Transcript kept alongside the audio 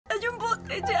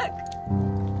Jack.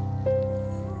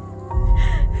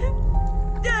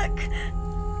 Jack.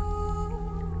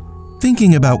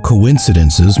 Thinking about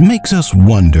coincidences makes us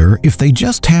wonder if they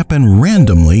just happen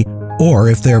randomly or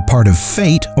if they're part of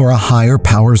fate or a higher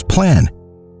power's plan.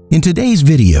 In today's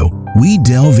video, we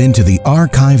delve into the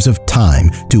archives of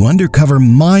time to uncover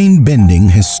mind-bending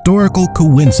historical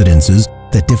coincidences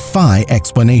that defy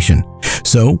explanation.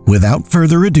 So, without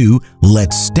further ado,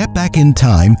 let's step back in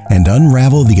time and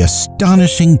unravel the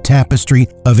astonishing tapestry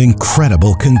of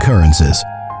incredible concurrences.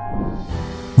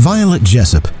 Violet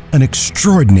Jessop, an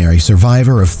extraordinary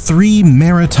survivor of 3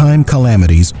 maritime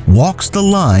calamities, walks the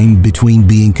line between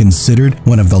being considered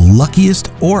one of the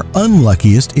luckiest or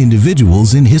unluckiest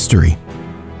individuals in history.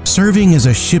 Serving as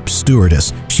a ship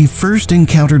stewardess, she first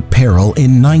encountered peril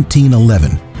in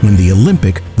 1911 when the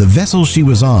Olympic, the vessel she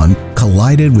was on,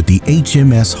 collided with the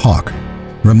HMS Hawk.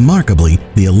 Remarkably,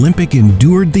 the Olympic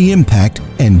endured the impact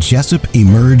and Jessop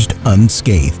emerged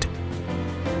unscathed.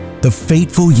 The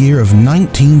fateful year of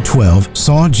 1912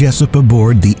 saw Jessop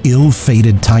aboard the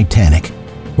ill-fated Titanic.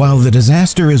 While the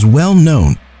disaster is well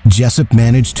known, Jessop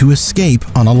managed to escape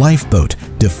on a lifeboat,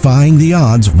 defying the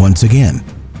odds once again.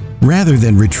 Rather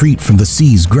than retreat from the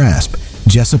sea's grasp,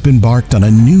 Jessop embarked on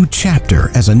a new chapter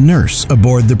as a nurse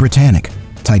aboard the Britannic,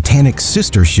 Titanic's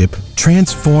sister ship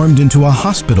transformed into a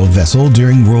hospital vessel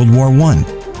during World War I.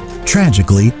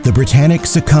 Tragically, the Britannic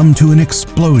succumbed to an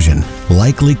explosion,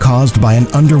 likely caused by an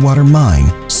underwater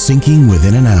mine, sinking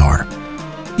within an hour.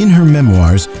 In her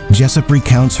memoirs, Jessop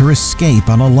recounts her escape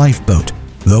on a lifeboat,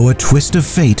 though a twist of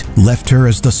fate left her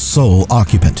as the sole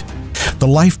occupant. The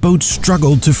lifeboat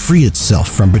struggled to free itself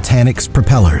from Britannic's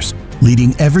propellers,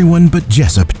 leading everyone but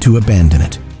Jessop to abandon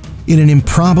it. In an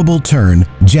improbable turn,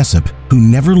 Jessop, who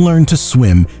never learned to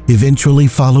swim, eventually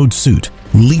followed suit,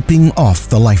 leaping off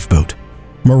the lifeboat.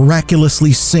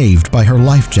 Miraculously saved by her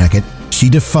life jacket, she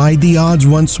defied the odds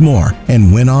once more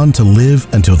and went on to live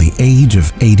until the age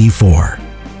of 84.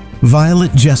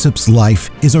 Violet Jessop's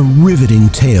life is a riveting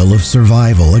tale of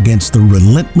survival against the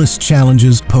relentless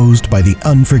challenges posed by the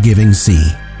unforgiving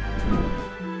sea.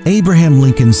 Abraham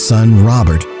Lincoln's son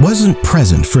Robert wasn't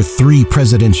present for 3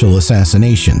 presidential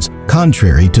assassinations,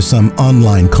 contrary to some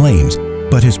online claims,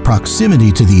 but his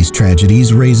proximity to these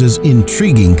tragedies raises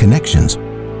intriguing connections.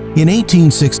 In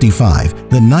 1865,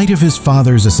 the night of his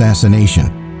father's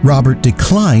assassination, Robert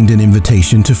declined an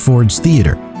invitation to Ford's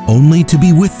Theater, only to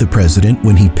be with the president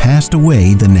when he passed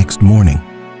away the next morning.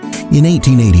 In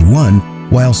 1881,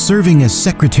 while serving as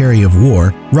Secretary of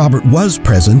War, Robert was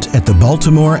present at the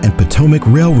Baltimore and Potomac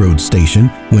Railroad Station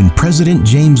when President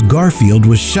James Garfield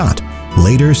was shot,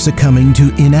 later succumbing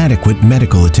to inadequate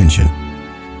medical attention.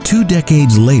 2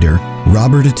 decades later,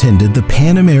 Robert attended the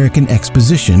Pan American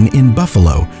Exposition in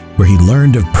Buffalo, where he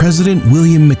learned of President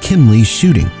William McKinley's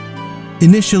shooting.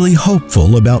 Initially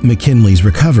hopeful about McKinley's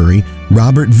recovery,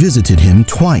 Robert visited him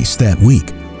twice that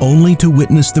week, only to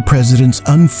witness the president's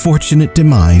unfortunate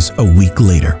demise a week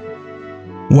later.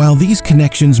 While these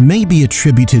connections may be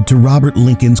attributed to Robert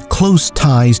Lincoln's close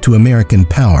ties to American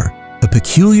power, a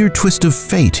peculiar twist of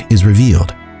fate is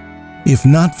revealed. If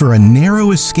not for a narrow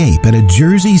escape at a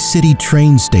Jersey City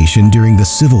train station during the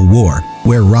Civil War,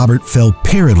 where Robert fell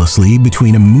perilously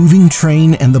between a moving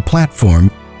train and the platform,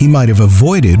 he might have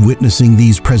avoided witnessing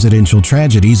these presidential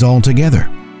tragedies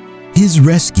altogether. His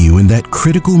rescue in that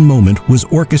critical moment was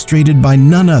orchestrated by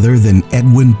none other than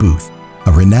Edwin Booth,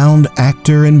 a renowned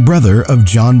actor and brother of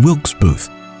John Wilkes Booth,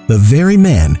 the very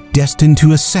man destined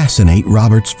to assassinate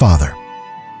Robert's father.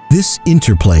 This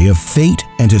interplay of fate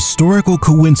and historical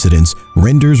coincidence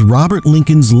renders Robert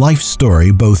Lincoln's life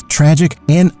story both tragic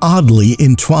and oddly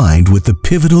entwined with the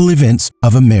pivotal events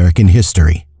of American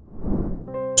history.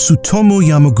 TSUTOMU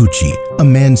Yamaguchi, a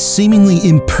man seemingly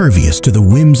impervious to the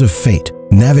whims of fate,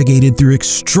 navigated through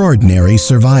extraordinary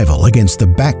survival against the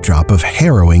backdrop of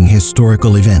harrowing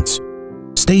historical events.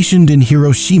 Stationed in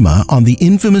Hiroshima on the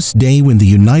infamous day when the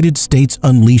United States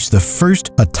unleashed the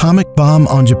first atomic bomb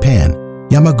on Japan,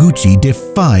 Yamaguchi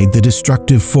defied the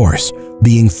destructive force,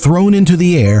 being thrown into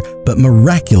the air but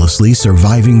miraculously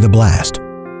surviving the blast.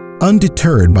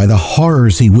 Undeterred by the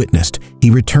horrors he witnessed, he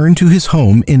returned to his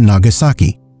home in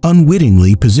Nagasaki,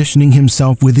 unwittingly positioning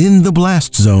himself within the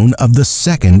blast zone of the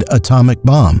second atomic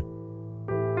bomb.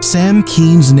 Sam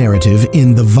Keene's narrative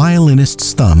in The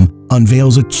Violinist's Thumb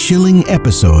unveils a chilling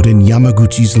episode in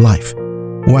Yamaguchi's life.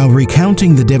 While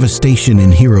recounting the devastation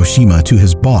in Hiroshima to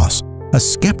his boss, a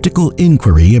skeptical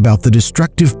inquiry about the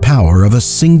destructive power of a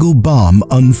single bomb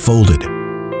unfolded.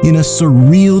 In a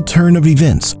surreal turn of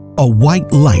events, a white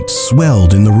light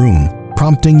swelled in the room,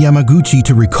 prompting Yamaguchi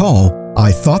to recall, "I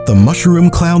thought the mushroom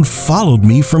cloud followed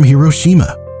me from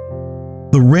Hiroshima."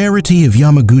 The rarity of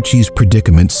Yamaguchi's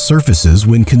predicament surfaces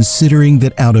when considering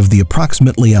that out of the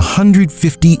approximately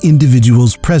 150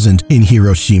 individuals present in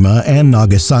Hiroshima and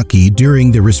Nagasaki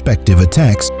during the respective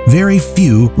attacks, very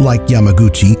few, like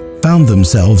Yamaguchi, found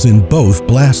themselves in both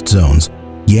blast zones.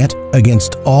 Yet,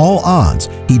 against all odds,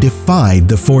 he defied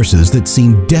the forces that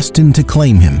seemed destined to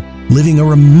claim him, living a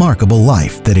remarkable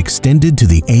life that extended to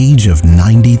the age of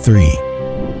 93.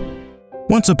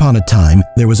 Once upon a time,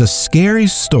 there was a scary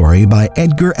story by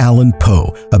Edgar Allan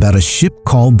Poe about a ship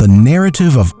called The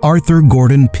Narrative of Arthur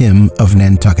Gordon Pym of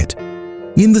Nantucket.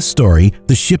 In the story,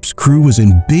 the ship's crew was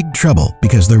in big trouble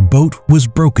because their boat was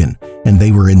broken and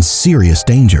they were in serious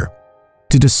danger.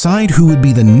 To decide who would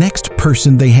be the next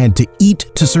person they had to eat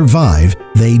to survive,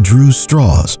 they drew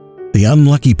straws. The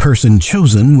unlucky person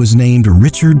chosen was named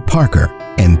Richard Parker,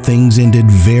 and things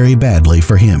ended very badly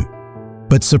for him.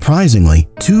 But surprisingly,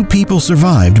 2 people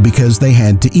survived because they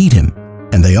had to eat him,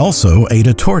 and they also ate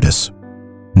a tortoise.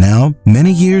 Now,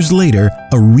 many years later,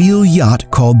 a real yacht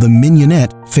called the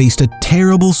Mignonette faced a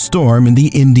terrible storm in the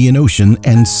Indian Ocean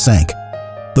and sank.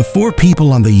 The 4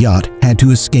 people on the yacht had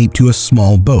to escape to a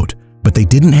small boat, but they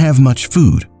didn't have much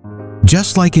food.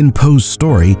 Just like in Poe's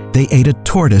story, they ate a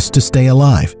tortoise to stay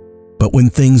alive. But when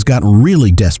things got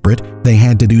really desperate, they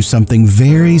had to do something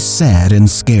very sad and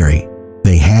scary.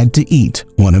 They had to eat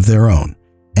one of their own.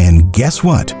 And guess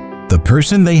what? The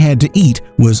person they had to eat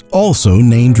was also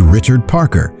named Richard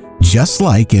Parker, just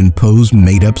like in Poe's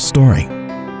made-up story.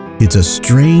 It's a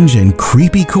strange and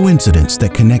creepy coincidence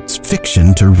that connects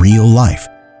fiction to real life.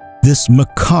 This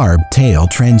macabre tale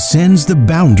transcends the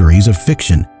boundaries of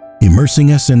fiction,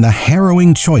 immersing us in the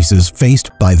harrowing choices faced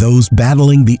by those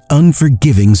battling the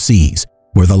unforgiving seas,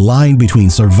 where the line between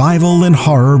survival and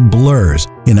horror blurs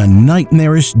in a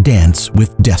nightmarish dance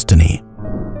with destiny.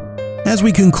 As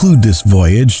we conclude this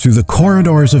voyage through the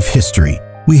corridors of history,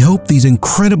 we hope these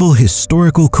incredible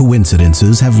historical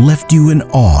coincidences have left you in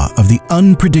awe of the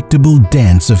unpredictable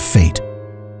dance of fate.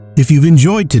 If you've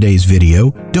enjoyed today's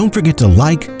video, don't forget to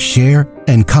like, share,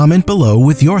 and comment below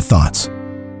with your thoughts.